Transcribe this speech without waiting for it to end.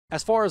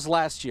As far as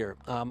last year,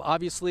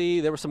 obviously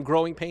there were some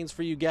growing pains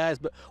for you guys,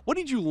 but what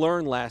did you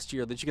learn last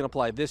year that you can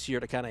apply this year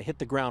to kind of hit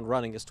the ground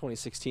running as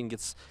 2016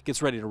 gets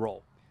ready to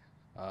roll?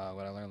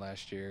 What I learned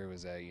last year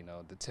was that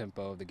the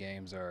tempo of the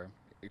games are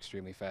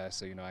extremely fast,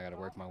 so I got to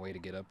work my way to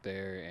get up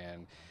there.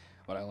 And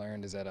what I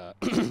learned is that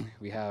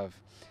we have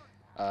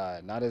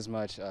not as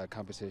much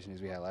competition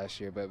as we had last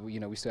year, but we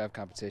still have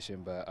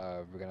competition, but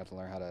we're gonna have to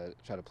learn how to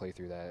try to play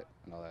through that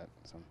and all that.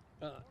 So.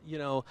 Uh, you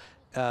know,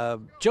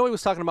 Joey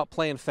was talking about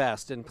playing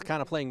fast and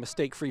kind of playing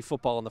mistake-free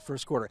football in the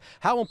first quarter.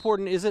 How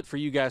important is it for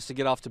you guys to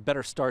get off to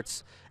better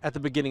starts at the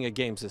beginning of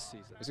games this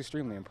season? It's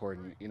extremely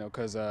important,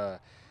 because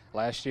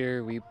last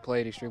year we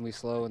played extremely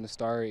slow in the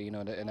start,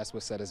 and that's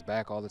what set us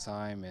back all the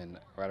time. And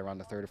right around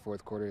the third or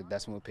fourth quarter,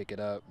 that's when we'll pick it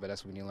up. But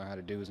that's when you learn how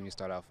to do is when you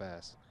start out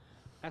fast.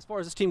 As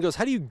far as this team goes,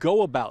 how do you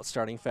go about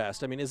starting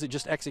fast? I mean, is it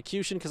just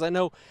execution? Because I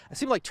know it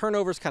seemed like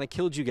turnovers kind of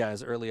killed you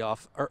guys early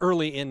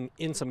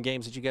in some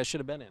games that you guys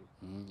should have been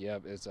in.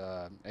 Yep, it's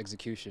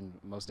execution,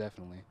 most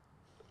definitely.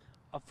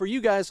 For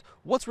you guys,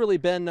 what's really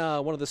been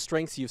one of the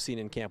strengths you've seen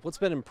in camp? What's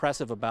been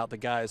impressive about the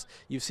guys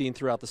you've seen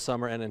throughout the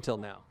summer and until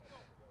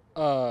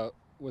now?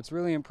 What's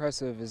really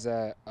impressive is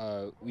that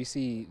we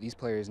see these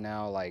players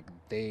now, like,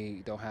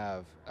 they don't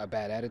have a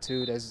bad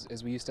attitude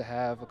as we used to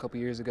have a couple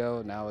years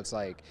ago. Now it's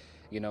like,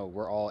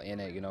 we're all in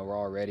it, we're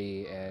all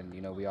ready, and,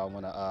 we all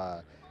want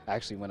to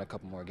actually win a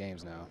couple more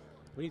games now.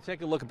 When you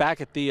take a look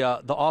back at the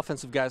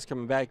offensive guys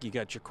coming back, you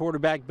got your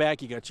quarterback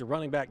back, you got your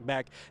running back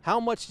back. How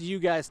much do you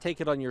guys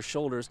take it on your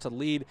shoulders to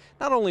lead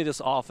not only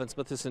this offense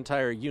but this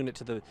entire unit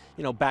to the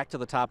back to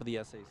the top of the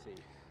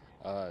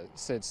SAC?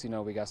 Since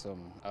we got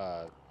some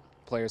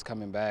players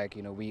coming back,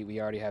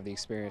 we already have the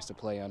experience to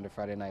play under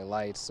Friday Night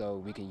Lights, so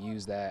we can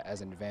use that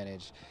as an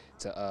advantage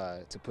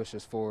to push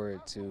us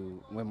forward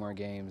to win more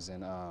games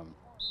and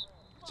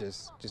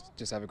just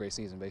have a great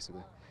season,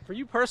 basically. For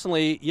you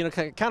personally,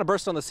 kind of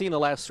burst on the scene the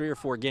last 3 or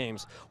 4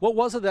 games. What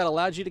was it that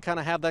allowed you to kind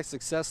of have that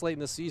success late in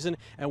the season,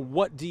 and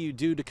what do you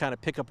do to kind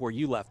of pick up where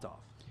you left off?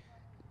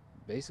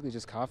 Basically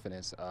just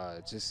confidence,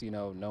 just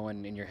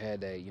knowing in your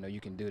head that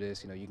you can do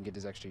this, you can get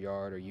this extra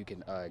yard, or you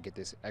can get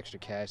this extra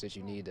cash that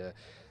you need to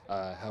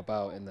help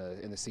out in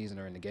the season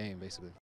or in the game, basically.